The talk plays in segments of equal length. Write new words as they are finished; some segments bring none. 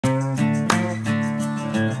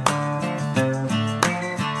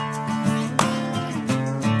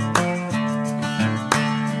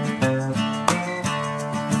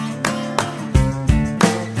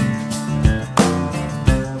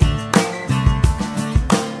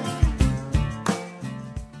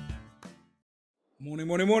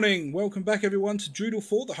Morning. Welcome back, everyone, to Droodel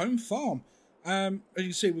for the home farm. As you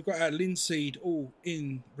can see, we've got our linseed all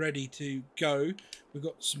in, ready to go. We've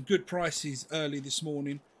got some good prices early this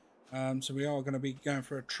morning, so we are going to be going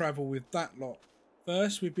for a travel with that lot.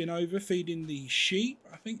 First, we've been over feeding the sheep.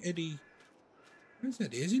 I think Eddie... Where's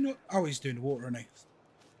Eddie? Is he not? Oh, he's doing the water, isn't he?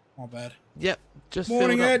 My bad. Yep, just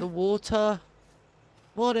Morning, filled up Ed. the water.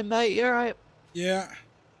 Morning, mate. You alright? Yeah.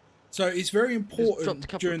 So it's very important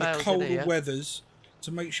during the colder weathers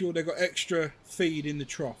to make sure they've got extra feed in the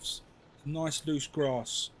troughs. Nice loose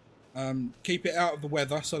grass. Keep it out of the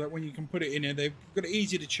weather so that when you can put it in there, they've got it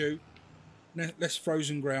easy to chew, less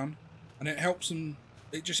frozen ground, and it helps them.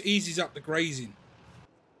 It just eases up the grazing,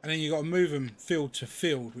 and then you got to move them field to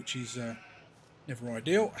field, which is never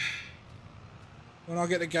ideal. When I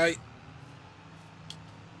get the gate.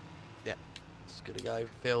 Yeah, just gonna go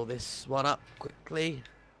fill this one up quickly.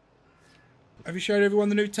 Have you showed everyone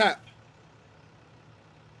the new tap?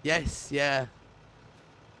 Yes, yeah.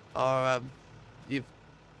 Or you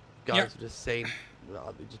guys have just seen.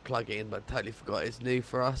 Well, we just plug it in, but totally forgot it's new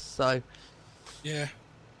for us. So yeah.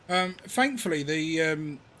 Thankfully,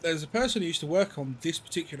 there's a person who used to work on this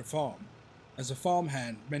particular farm as a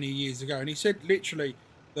farmhand many years ago, and he said literally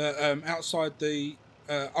that outside the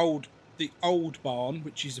old barn,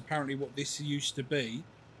 which is apparently what this used to be,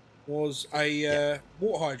 was a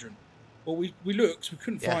water hydrant. Well, we looked, we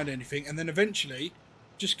couldn't find anything, and then eventually,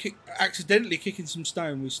 just accidentally kicking some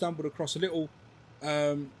stone, we stumbled across a little, I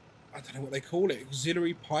don't know what they call it,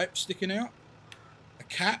 auxiliary pipe sticking out, a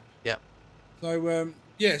cap. Yeah. So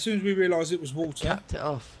yeah, as soon as we realised it was water, capped it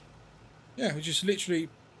off. Yeah, we just literally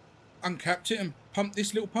uncapped it and pumped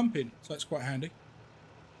this little pump in. So it's quite handy.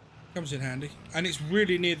 Comes in handy, and it's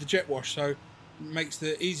really near the jet wash, so it makes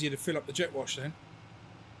it easier to fill up the jet wash then.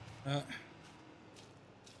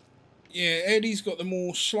 Yeah, Eddie's got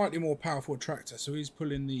the slightly more powerful tractor, so he's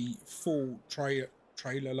pulling the full trailer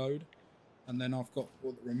load, and then I've got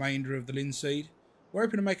the remainder of the linseed. We're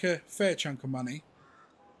hoping to make a fair chunk of money.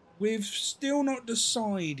 We've still not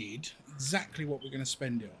decided exactly what we're going to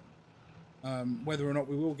spend it on. Whether or not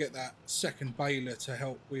we will get that second baler to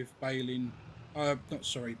help with baling.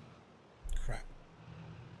 Crap.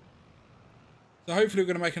 So hopefully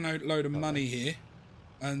we're going to make a load of money here,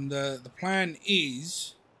 and the plan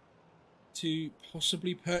is to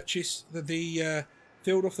possibly purchase the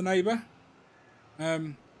field off the neighbour.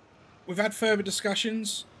 We've had further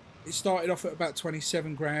discussions. It started off at about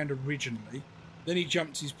 27 grand originally. Then he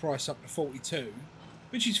jumped his price up to 42,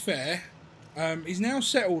 which is fair. He's now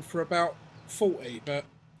settled for about 40, but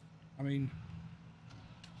I mean,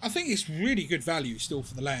 I think it's really good value still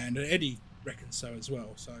for the land, and Eddie reckons so as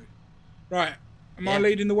well. So, right, am I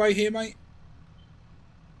leading the way here, mate?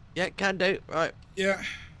 Yeah, can do. Right. Yeah.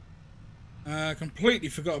 Completely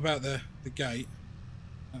forgot about the gate.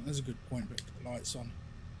 That's a good point, but put the lights on.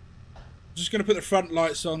 I'm just going to put the front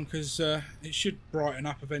lights on because it should brighten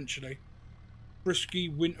up eventually.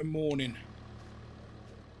 Brisky winter morning.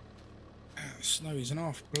 The snow is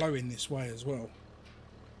half blowing this way as well.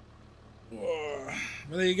 Well,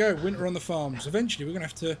 there you go, winter on the farms. Eventually we're going to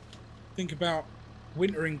have to think about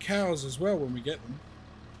wintering cows as well when we get them.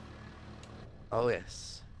 Oh,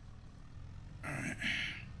 yes. Alright.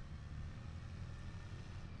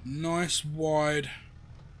 Nice wide.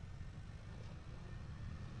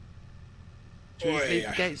 Should we leave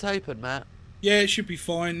the gates open, Matt? Yeah, it should be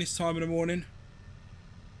fine this time of the morning.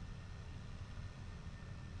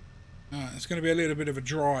 It's going to be a little bit of a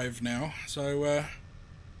drive now, so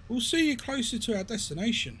we'll see you closer to our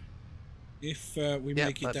destination if we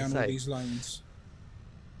make it down all these lanes.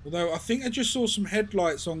 Although I think I just saw some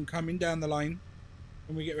headlights on coming down the lane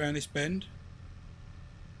when we get around this bend.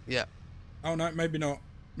 Yeah. Oh no, maybe not.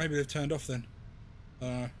 Maybe they've turned off then.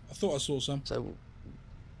 I thought I saw some. So,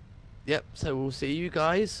 yep. So we'll see you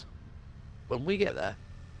guys when we get there.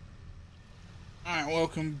 Alright,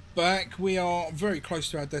 welcome back. We are very close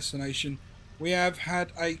to our destination. We have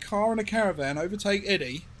had a car and a caravan overtake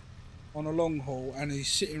Eddie on a long haul, and he's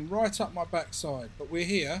sitting right up my backside. But we're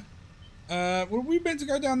here. Were we meant to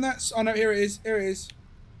go down that? Oh no, here it is. Here it is.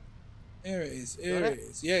 Here it is. Here it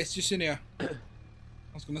is. Yeah, it's just in here.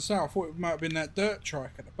 I was going to say, I thought it might have been that dirt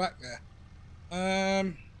trike at the back there.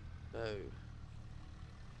 No.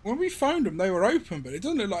 When we phoned them, they were open, but it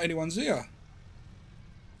doesn't look like anyone's here.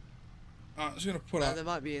 I'm just going to pull up. They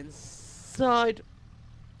might be inside.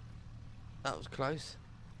 That was close.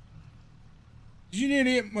 Did you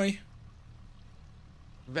nearly hit me?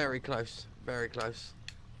 Very close. Very close.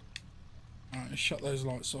 Alright, let's shut those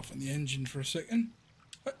lights off and the engine for a second.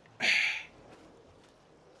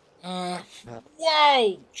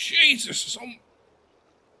 Whoa! Jesus!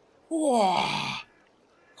 Whoa!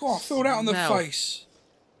 God, I feel that on the Smell. face.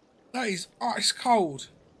 That is ice cold.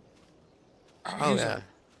 Oh yeah.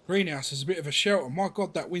 Greenhouse is a bit of a shelter. My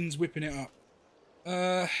God, that wind's whipping it up.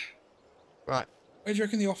 Right. Where do you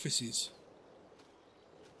reckon the office is?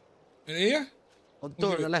 In here? On the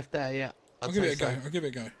door on the left there, yeah. I'll give it a go. I'll give it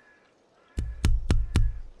a go.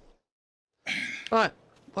 Right.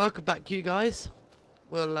 Welcome back, you guys.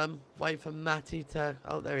 We'll wait for Matty to.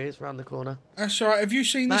 Oh, there he is, round the corner. That's all right. Have you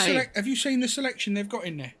seen Matty. Have you seen the selection they've got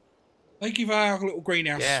in there? They give our little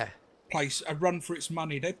greenhouse place a run for its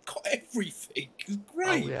money. They've got everything. It's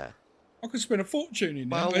great. Oh yeah. I could spend a fortune in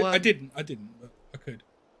there. Well, I didn't, but I could.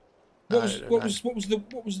 What was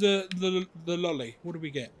the lolly? What did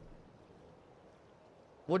we get?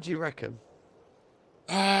 What do you reckon?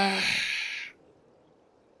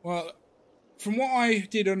 Well, from what I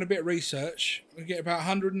did on a bit of research, we get about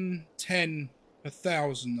 110 per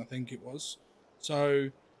thousand, I think it was.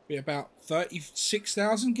 So, be about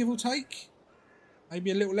 36,000, give or take.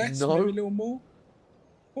 Maybe a little less, maybe a little more.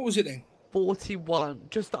 What was it then? 41,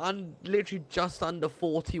 literally just under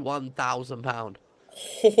 £41,000.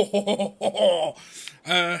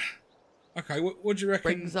 Okay, what do you reckon?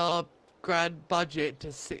 Brings our grand budget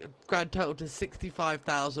to grand total to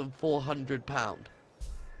 £65,400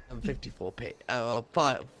 and 54p.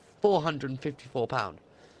 £454.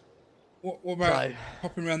 What about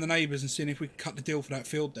popping around the neighbours and seeing if we can cut the deal for that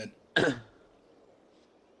field then?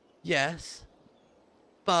 Yes,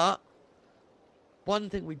 but one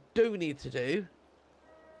thing we do need to do.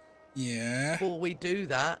 Yeah. Before we do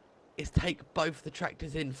that, is take both the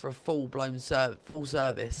tractors in for a full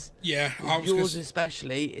service. Yeah, yours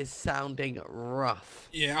especially is sounding rough.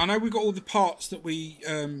 Yeah, I know we got all the parts that we've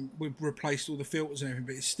replaced all the filters and everything,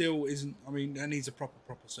 but it still isn't. I mean, that needs a proper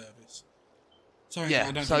service.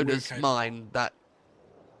 Yeah, so does mine.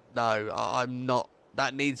 I'm not.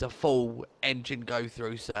 That needs a full engine go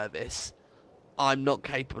through service. I'm not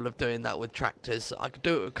capable of doing that with tractors. I could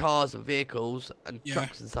do it with cars and vehicles and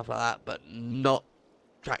trucks and stuff like that, but not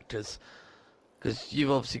tractors, because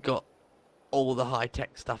you've obviously got all the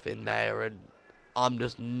high-tech stuff in there, and I'm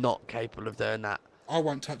just not capable of doing that. I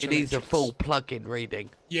won't touch it. It needs a full plug-in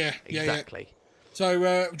reading. Yeah, exactly. Yeah.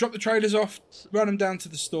 So drop the trailers off, run them down to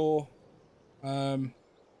the store. Yeah. Do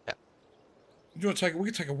you want to we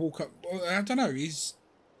could take a walk up? I don't know. I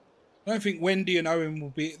don't think Wendy and Owen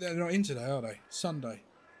will be. They're not in today, are they? Sunday.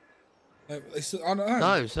 I don't know.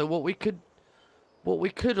 No. So what we could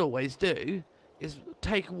always do is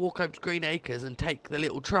take a walk over to Green Acres and take the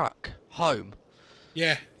little truck home.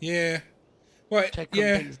 Yeah. Right. Check on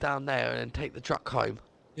things down there and then take the truck home.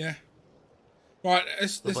 Yeah. Right.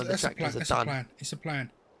 That's a plan. It's a plan.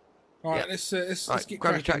 All right. Let's get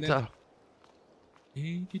grab your cracking tractor.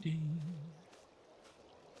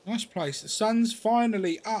 Nice place. The sun's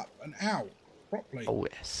finally up and out properly. Oh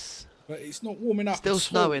yes. But it's not warming up. Still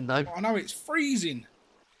snowing though. I know it's freezing.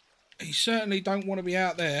 You certainly don't want to be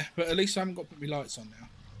out there, but at least I haven't got to put my lights on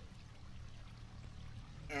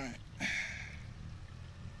now. Alright.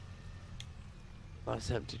 Nice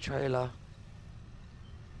empty trailer.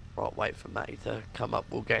 Right, wait for Matty to come up.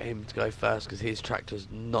 We'll get him to go first because his tractor's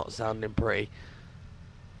not sounding pretty.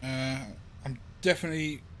 I'm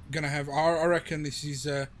definitely going to have... I reckon this is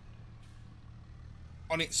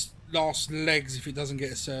on its last legs if it doesn't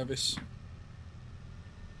get a service.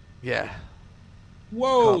 Yeah.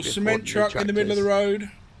 Whoa, cement truck in the middle of the road.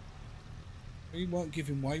 He won't give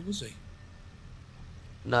him way, was he?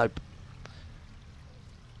 Nope.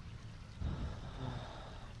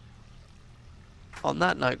 On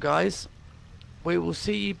that note, guys, we will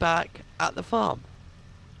see you back at the farm.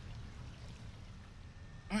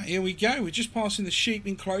 Right, here we go. We're just passing the sheep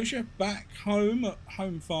enclosure back home at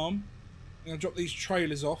home farm. I'm going to drop these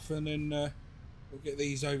trailers off and then we'll get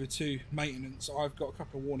these over to maintenance. I've got a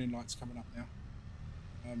couple of warning lights coming up now.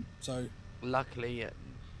 So luckily,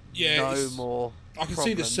 yeah, no more I can problems.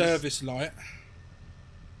 see the service light.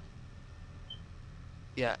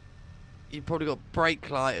 Yeah, you've probably got brake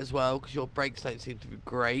light as well because your brakes don't seem to be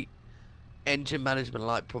great. Engine management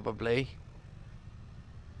light probably.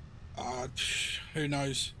 Who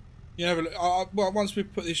knows? You have a look. Well, once we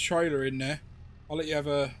put this trailer in there, I'll let you have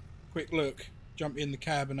a quick look. Jump in the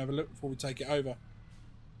cab and have a look before we take it over.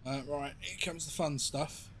 Right, here comes the fun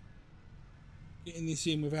stuff. Getting this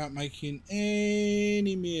in without making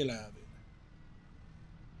any meal out of it.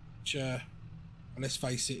 Which, let's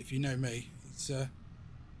face it, if you know me, it's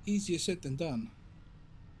easier said than done.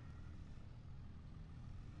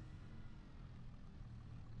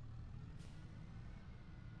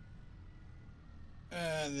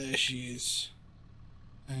 And there she is.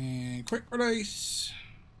 And quick release.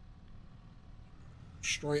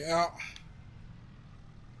 Straight out.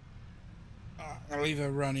 I'll leave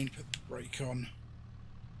her running, put the brake on.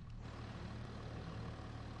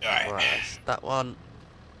 Right, that's that one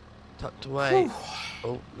tucked away.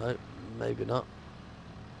 Whew. Oh, no, maybe not.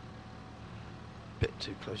 Bit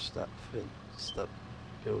too close to that fence, that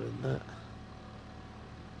building there.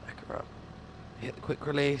 Back her up. Hit the quick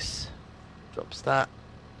release. Drops that.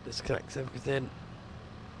 Disconnects everything.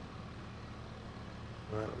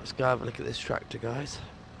 Right, let's go have a look at this tractor, guys.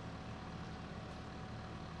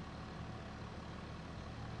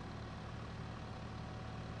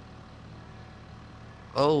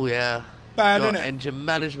 Oh yeah. Bad, Got isn't it? engine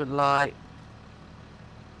management light.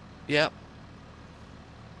 Yep.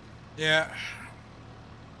 Yeah.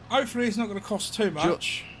 Hopefully it's not going to cost too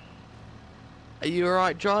much. Are you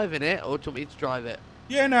alright driving it, or do you want me to drive it?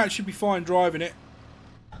 Yeah, no, it should be fine driving it.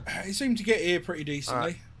 It seemed to get here pretty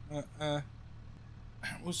decently. Right.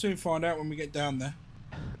 We'll soon find out when we get down there.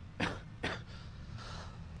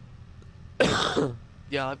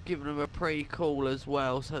 Yeah, I've given them a pre-call as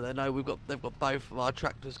well, so they know they've got both of our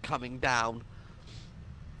tractors coming down.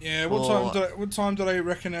 Yeah, what time do they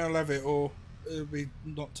reckon they'll have it, or it'll be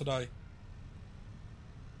not today?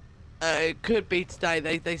 It could be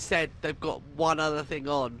today. They said they've got one other thing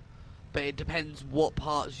on, but it depends what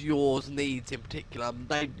parts yours needs in particular.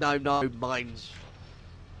 They no mine's.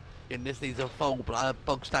 And this needs a full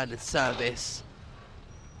bog standard service.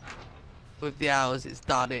 With the hours it's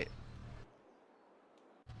done, it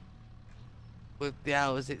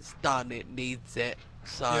needs it.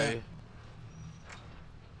 So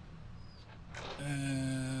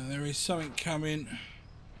yeah. There is something coming.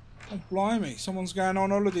 Oh, blimey, someone's going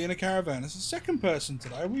on holiday in a caravan. It's the second person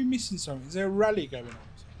today. Are we missing something? Is there a rally going on?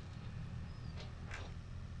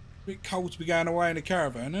 A bit cold to be going away in a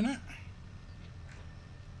caravan, isn't it?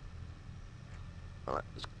 alright,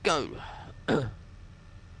 let's go.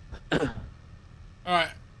 Alright.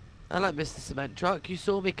 Hello, Mr. Cement Truck. You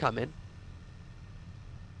saw me coming.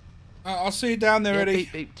 I'll see you down there, Eddie.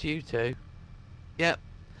 Beep beep to you too. Yep.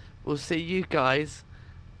 We'll see you guys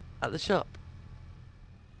at the shop.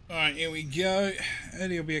 Alright, here we go.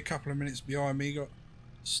 Eddie will be a couple of minutes behind me. He got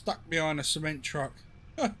stuck behind a cement truck.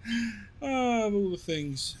 Of all the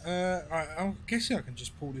things. Right, I'm guessing I can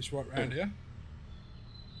just pull this right round here.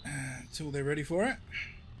 Until they're ready for it.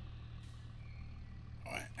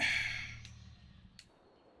 Alright.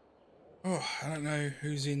 Oh, I don't know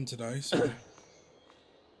who's in today, so...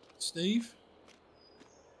 Steve?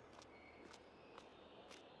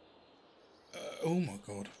 Oh my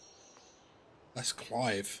god. That's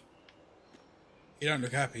Clive. He don't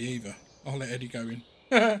look happy either. I'll let Eddie go in.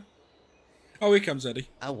 Oh, here comes Eddie.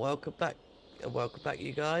 And welcome back. Welcome back,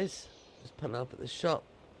 you guys. Just pulling up at the shop.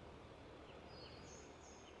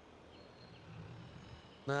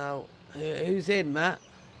 Now, who's in, Matt?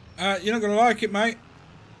 You're not going to like it, mate.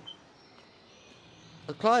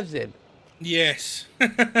 Oh, Clive's in. Yes.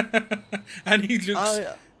 And he looks...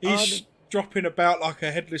 he's dropping about like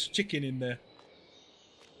a headless chicken in there.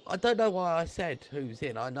 I don't know why I said who's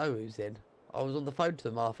in. I know who's in. I was on the phone to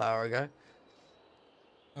them half hour ago.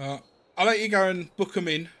 I'll let you go and book them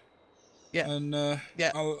in. Yeah. And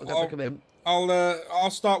yeah, I'll book them in. I'll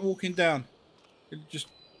start walking down. Just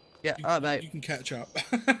alright, mate. You can catch up.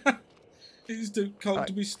 It's too cold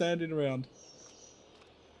to be standing around.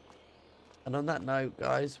 And on that note,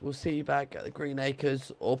 guys, we'll see you back at the Green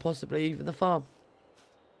Acres or possibly even the farm.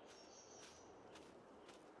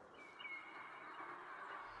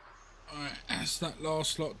 Alright, that's that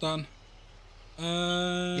last lot done.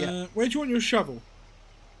 Where do you want your shovel?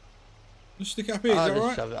 Just stick it up here, is that just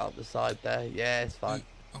right? shove it up the side there. Yeah, it's fine.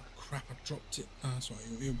 Oh crap, I dropped it. Oh, that's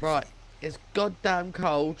right. Right, it's goddamn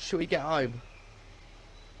cold. Should we get home?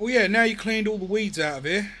 Oh yeah, now you cleaned all the weeds out of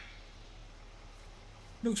here.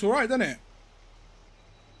 Looks alright, doesn't it?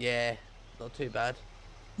 Yeah, not too bad.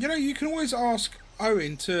 You know, you can always ask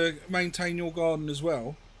Owen to maintain your garden as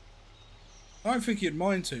well. I don't think he'd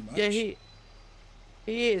mind too much. Yeah, he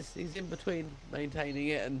is. He's in between maintaining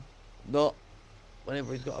it and not.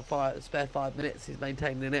 Whenever he's got a spare 5 minutes, he's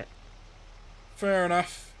maintaining it. Fair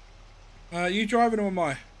enough. You driving or am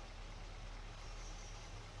I?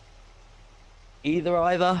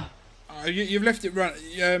 Either. You've left it run.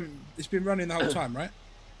 It's been running the whole time, right?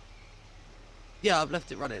 Yeah, I've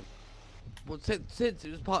left it running. Well, since it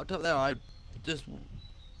was parked up there, I left it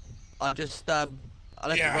running.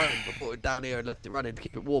 I brought it down here and left it running to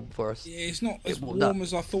keep it warm for us. Yeah, it's not as warm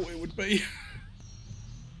as I thought it would be.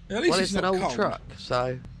 At least it's an old truck,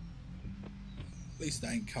 so... At least it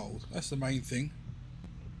ain't cold. That's the main thing.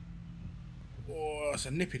 Oh, it's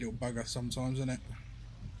a nippy little bugger sometimes, isn't it?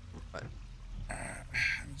 Right.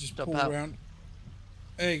 Just pull around.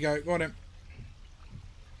 There you go. Got him.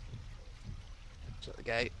 Shut the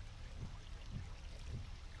gate.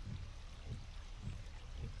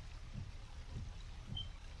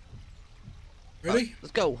 Ready? Right,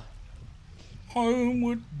 let's go.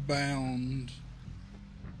 Homeward bound.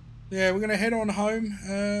 Yeah, we're going to head on home.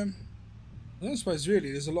 I don't suppose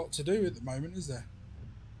really there's a lot to do at the moment, is there?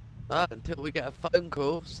 Until we get a phone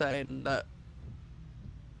call saying that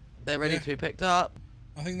they're ready to be picked up.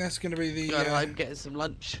 I think that's going to be the... Going home, getting some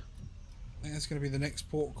lunch. I think that's going to be the next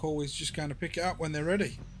port call, is just going to pick it up when they're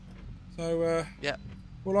ready. So, yeah.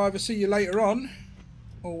 We'll either see you later on,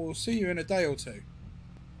 or we'll see you in a day or two.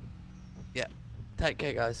 Yeah. Take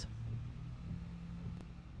care, guys.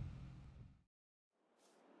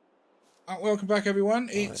 Welcome back, everyone.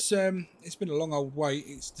 It's been a long old wait.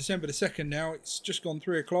 It's December the 2nd now. It's just gone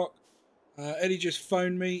 3 o'clock. Eddie just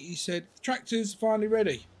phoned me. He said the tractor's finally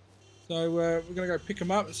ready. So we're going to go pick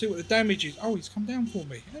them up and see what the damage is. Oh, he's come down for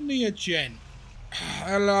me. Nia Jen.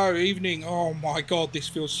 Hello, evening. Oh my God, this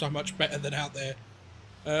feels so much better than out there.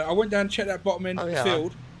 I went down and checked that bottom end of the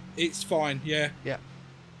field. It's fine, yeah. Yeah.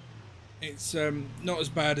 It's not as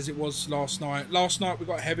bad as it was last night. Last night we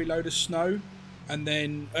got a heavy load of snow. And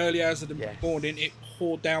then early hours of the morning, it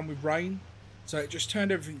poured down with rain. So it just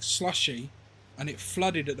turned everything slushy. And it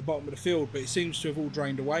flooded at the bottom of the field. But it seems to have all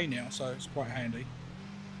drained away now. So it's quite handy.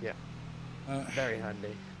 Yeah. Very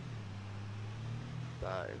handy.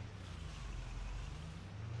 So.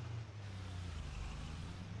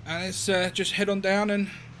 And let's just head on down and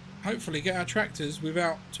hopefully get our tractors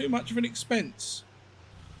without too much of an expense.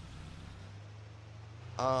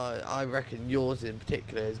 I reckon yours in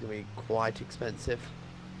particular is going to be quite expensive.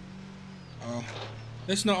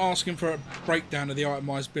 Let's not ask him for a breakdown of the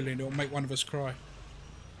itemised billing. It'll make one of us cry.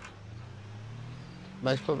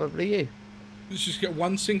 Most probably you. Let's just get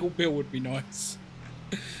one single bill would be nice.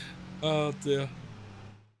 Oh dear.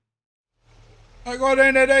 I got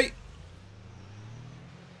in, Eddie.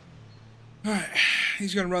 Alright,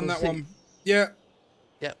 he's going to run that one. Yeah.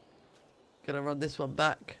 Yep. Going to run this one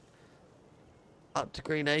back. Up to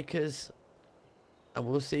Green Acres, and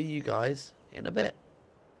we'll see you guys in a bit.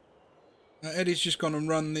 Eddie's just gone and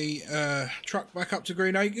run the truck back up to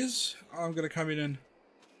Green Acres. I'm going to come in and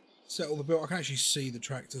settle the bill. I can actually see the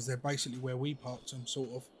tractors. They're basically where we parked them, sort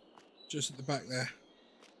of, just at the back there.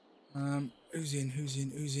 Who's in? Who's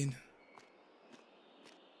in? Who's in?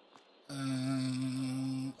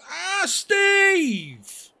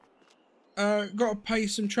 Steve! Got to pay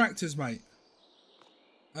some tractors, mate.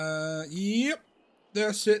 Yep.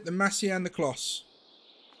 That's it, the Massey and the CLAAS.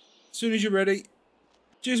 As soon as you're ready.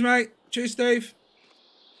 Cheers, mate. Cheers, Steve.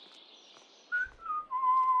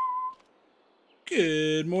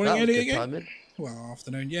 Good morning, Eddie, again. Timing. Well,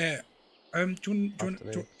 afternoon, yeah. Do you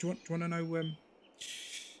want to know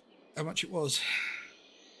how much it was?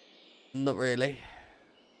 Not really.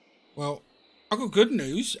 Well, I got good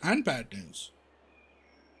news and bad news.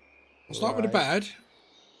 I'll start with the bad.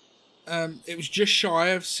 It was just shy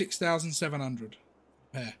of 6,700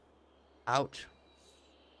 pair. Ouch.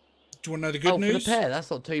 Do you want to know the good news? For the pair,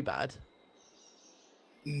 that's not too bad.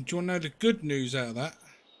 Do you want to know the good news out of that?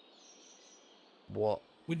 What?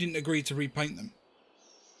 We didn't agree to repaint them.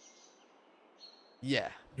 Yeah.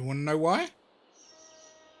 You want to know why?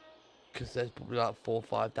 Because there's probably like £4,000 or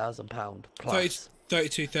 £5,000 plus.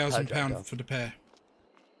 £32,000 for the pair.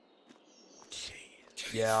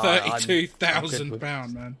 Jeez. Yeah.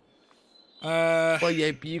 £32,000, man. Well,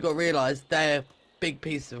 yeah, but you got to realise they're big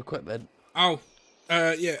pieces of equipment. Oh,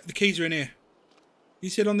 yeah, the keys are in here. You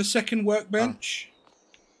said on the second workbench.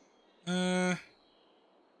 Oh,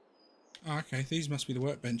 okay, these must be the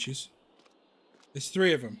workbenches. There's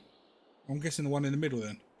 3 of them. I'm guessing the one in the middle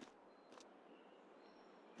then.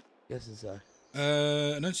 Guessing so.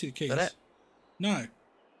 I don't see the keys. Is that it? No.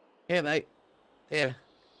 Here, mate. Here.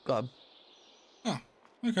 Got them. Oh,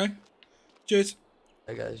 okay. Cheers.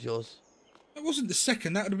 There goes yours. That wasn't the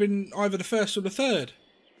second. That would have been either the first or the third.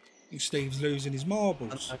 I think Steve's losing his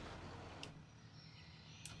marbles.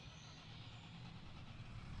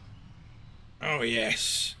 Oh,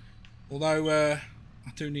 yes. Although, I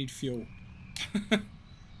do need fuel.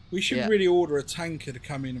 We should really order a tanker to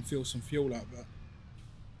come in and fill some fuel up. But...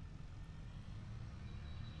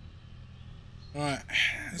 Alright,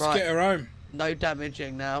 let's get her home. No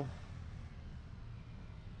damaging now.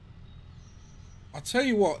 I'll tell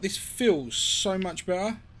you what, this feels so much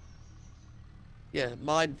better. Yeah,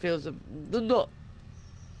 mine feels not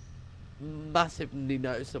massively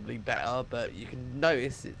noticeably better, but you can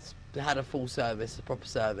notice it's had a full service, a proper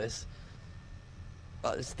service.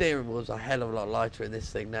 But the steering wheel's a hell of a lot lighter in this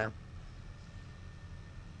thing now.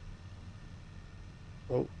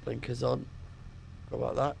 Oh, blinkers on. What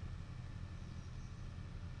about that?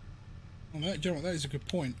 Oh, that, do you know what, that is a good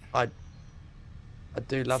point. I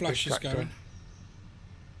do love Flash this is tractor. going.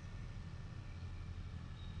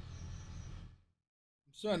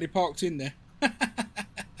 Certainly parked in there.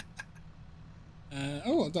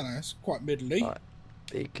 Oh, I don't know. It's quite middly. Right,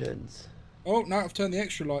 beacons. Oh no, I've turned the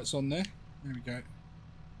extra lights on there. There we go.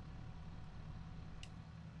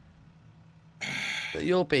 But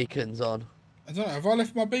your beacon's on. I don't know. Have I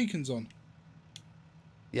left my beacons on?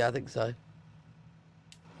 Yeah, I think so.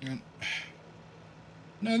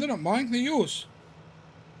 No, they're not mine. They're yours.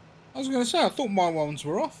 I was going to say, I thought my ones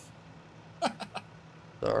were off.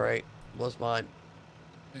 Sorry, was mine.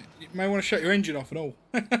 You may want to shut your engine off and all.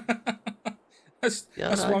 that's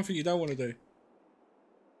one thing you don't want to do.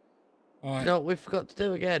 All right. You know what we forgot to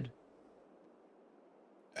do again?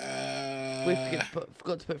 We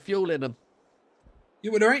forgot to put fuel in them.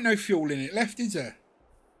 Yeah, well, there ain't no fuel in it left, is there?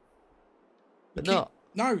 But not.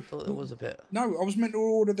 No. I thought there was a bit. No, I was meant to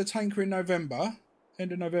order the tanker in November,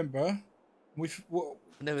 end of November.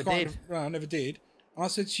 Never did. No, I never did. And I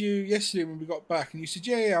said to you yesterday when we got back, and you said,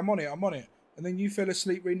 yeah, I'm on it. And then you fell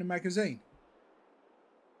asleep reading the magazine.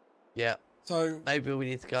 Yeah. So maybe we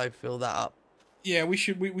need to go fill that up. Yeah, we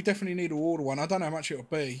should. We definitely need to order one. I don't know how much it'll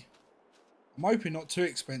be. I'm hoping not too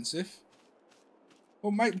expensive.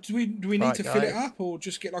 Well, mate, do we need to fill it up or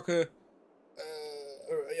just get like a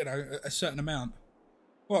certain amount?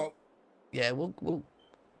 Well, yeah, we'll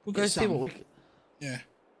go see what we can. Yeah.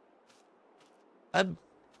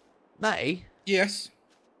 Matty? Yes?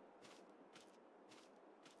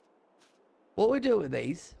 What we do with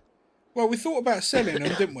these? Well, we thought about selling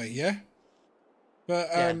them, didn't we? Yeah? But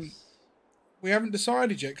yes. We haven't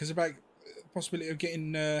decided yet because about the possibility of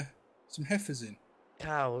getting some heifers in.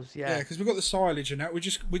 Cows, yeah. Yeah, because we've got the silage and that. We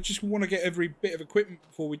just want to get every bit of equipment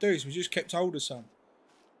before we do, so we just kept hold of some.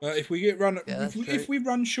 But if we if we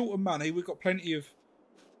run short of money, we've got plenty of.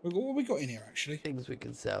 What have we got in here actually? Things we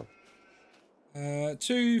can sell.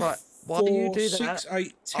 2, right. 4, 6,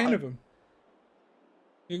 8, 10 of them.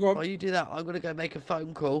 While you do that, I'm gonna go make a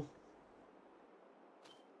phone call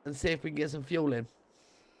and see if we can get some fuel in.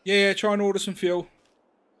 Yeah, try and order some fuel.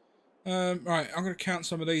 Right, I'm going to count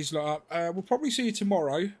some of these lot up. We'll probably see you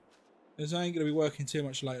tomorrow, as I ain't going to be working too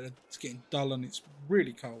much later. It's getting dull and it's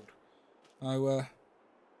really cold. So,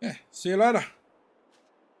 yeah, see you later.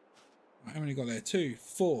 Right, how many got there? 2,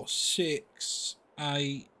 4, 6,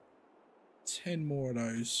 8, 10 more of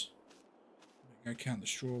those. Go count the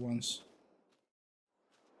straw ones.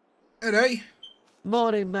 Eddie?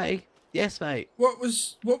 Morning, mate. Yes, mate. What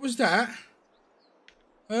was that?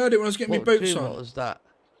 I heard it when I was getting my boots on. What was that?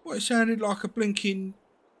 Well, it sounded like a blinking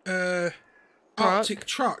Arctic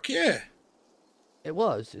truck, yeah. It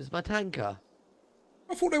was. It was my tanker.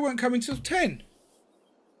 I thought they weren't coming till 10.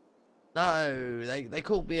 No, they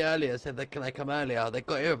called me earlier, said can they come earlier. They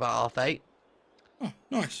got here about 8:30. Oh,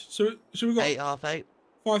 nice. So we got 8:30.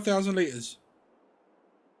 5,000 litres.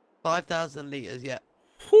 5,000 litres, yeah.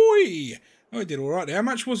 Hoi! Oh, it did all right there. How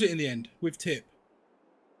much was it in the end with tip?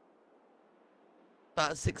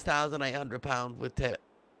 About £6,800 with tip.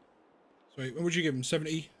 Sweet. What would you give them?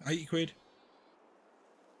 70, 80 quid?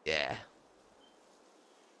 Yeah.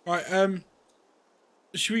 Right, what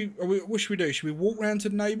should we do? Should we walk round to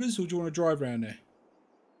the neighbours or do you want to drive round there?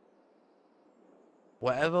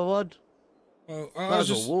 Whatever one. Well, I was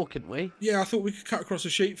just walking, we. Yeah, I thought we could cut across a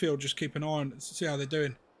sheep field, just keep an eye on it, see how they're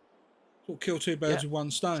doing. Sort of kill two birds with one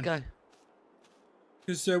stone. Let's go.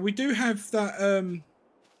 Because we do have that,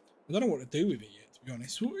 I don't know what to do with it yet, to be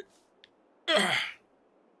honest.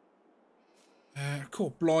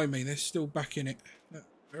 God, blimey, they're still back in it.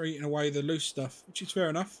 They're eating away the loose stuff, which is fair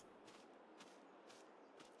enough.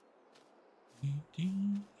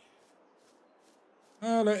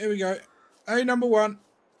 Oh, look, here we go. Hey, number 1.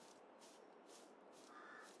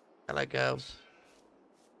 Hello, girls.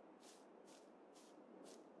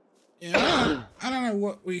 Yeah, I don't know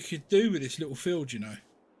what we could do with this little field, you know.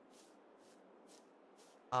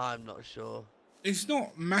 I'm not sure. It's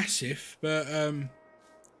not massive, but, I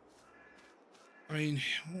mean,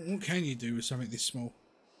 what can you do with something this small?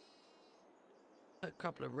 A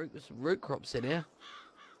couple of root crops in here.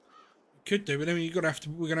 Could do, but then we're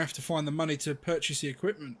gonna have to find the money to purchase the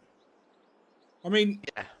equipment. I mean,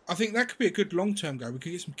 yeah. I think that could be a good long-term goal. We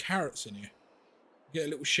could get some carrots in here. Get a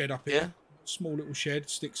little shed up here. Yeah. Small little shed,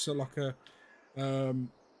 sticks to like a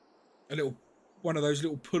little one of those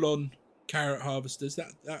little pull-on carrot harvesters.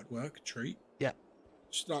 That'd work. A treat. Yeah.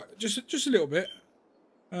 Just a little bit.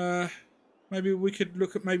 Maybe we could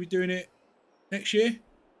look at maybe doing it next year,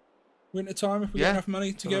 winter time, if we get enough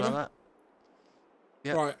money together. Like that.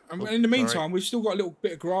 Yep. Right. And in the meantime, we've still got a little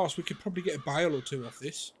bit of grass. We could probably get a bale or two off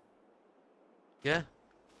this. Yeah.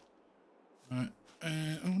 Right.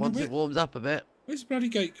 Oh, Once it warms up a bit. Where's the bloody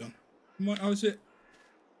gate gone? Oh, is it?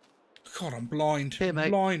 God, I'm blind. Here, mate.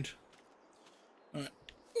 I'm blind. Right.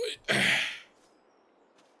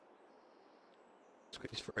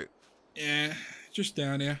 Squeeze through. Yeah, just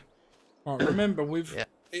down here. All right, remember, Yeah.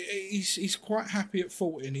 he's quite happy at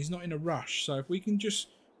 40 and he's not in a rush. So if we can just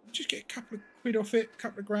get a couple of quid off it, a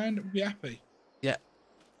couple of grand, we'll be happy. Yeah.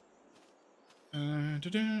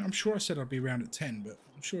 I'm sure I said I'd be around at 10, but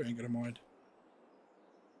I'm sure he ain't going to mind.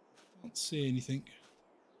 Can't see anything.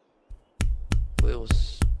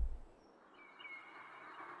 Wheels.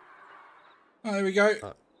 Oh, there we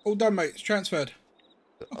go. All done, mate. It's transferred.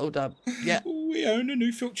 All done. Yeah. We own a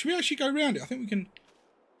new field. Should we actually go round it? I think we can.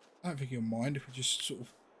 I don't think he'll mind if we just sort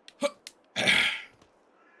of.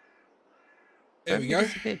 There we go.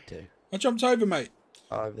 I jumped over, mate.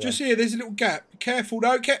 Oh, just here, there's a little gap. Be careful,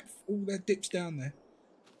 though. Oh, that dip's down there.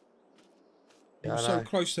 Yeah, We're so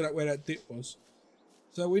close to that where that dip was.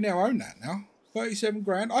 So we now own that now. 37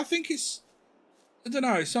 grand. I think it's. I don't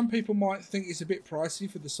know. Some people might think it's a bit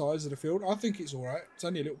pricey for the size of the field. I think it's all right. It's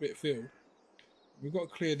only a little bit of field. We've got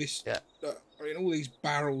to clear this. Yeah. I mean, all these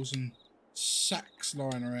barrels and sacks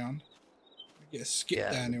lying around. Get a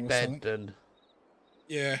skip down here or something.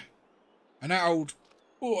 Yeah. And that old.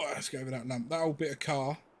 Oh, let's go over that lump. That old bit of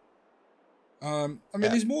car. I mean,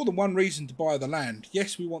 there's more than one reason to buy the land.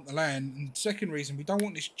 Yes, we want the land. And second reason, we don't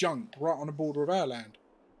want this junk right on the border of our land.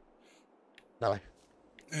 No.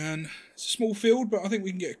 And it's a small field, but I think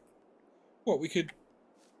we can get. What we could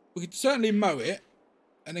certainly mow it,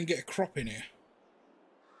 and then get a crop in here.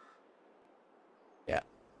 Yeah.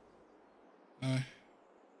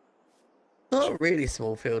 Not a really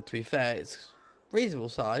small field, to be fair. It's reasonable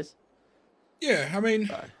size. Yeah, I mean,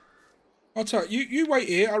 I'll tell you. You wait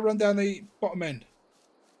here. I'll run down the bottom end.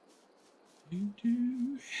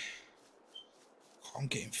 Oh, I'm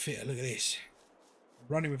getting fitter. Look at this.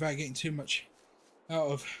 I'm running without getting too much out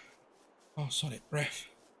of. Oh, sonic breath.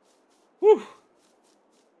 Woo!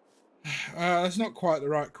 That's not quite the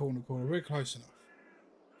right corner. We're close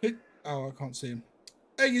enough. Oh, I can't see him.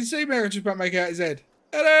 Hey, you can see me. I just about to make out his head.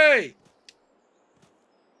 Hey!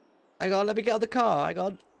 Hang on, let me get on the car. Hang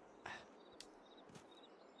on.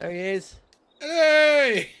 There he is.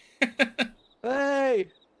 Hey! Hey!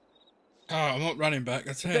 Oh, I'm not running back.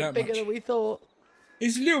 I'll tell you that much. Bigger than we thought.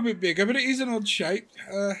 It's a little bit bigger, but it is an odd shape.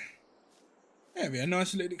 That'd be a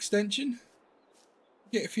nice little extension.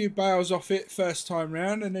 Get a few bales off it first time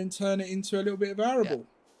round, and then turn it into a little bit of arable.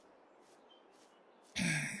 Yeah.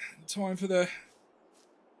 Time for the.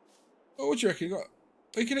 Oh, what do you reckon?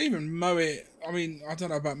 We can even mow it. I mean, I don't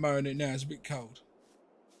know about mowing it now. It's a bit cold.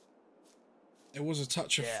 There was a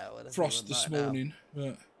touch of frost this morning,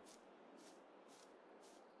 but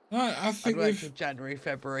I think we've January,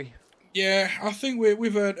 February. Yeah, I think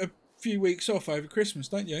we've earned a few weeks off over Christmas,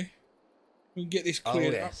 don't you? We can get this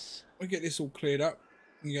cleared up. We get this all cleared up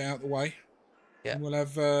and get out the way. Yeah. And we'll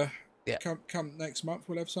have come next month.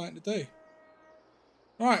 We'll have something to do.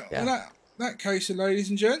 Right. Yeah. Well, that case, ladies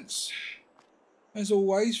and gents. As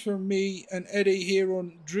always, from me and Eddie here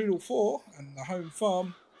on Droodel 4 and the home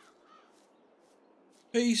farm.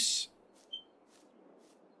 Peace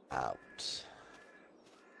out.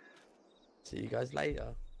 See you guys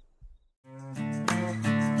later.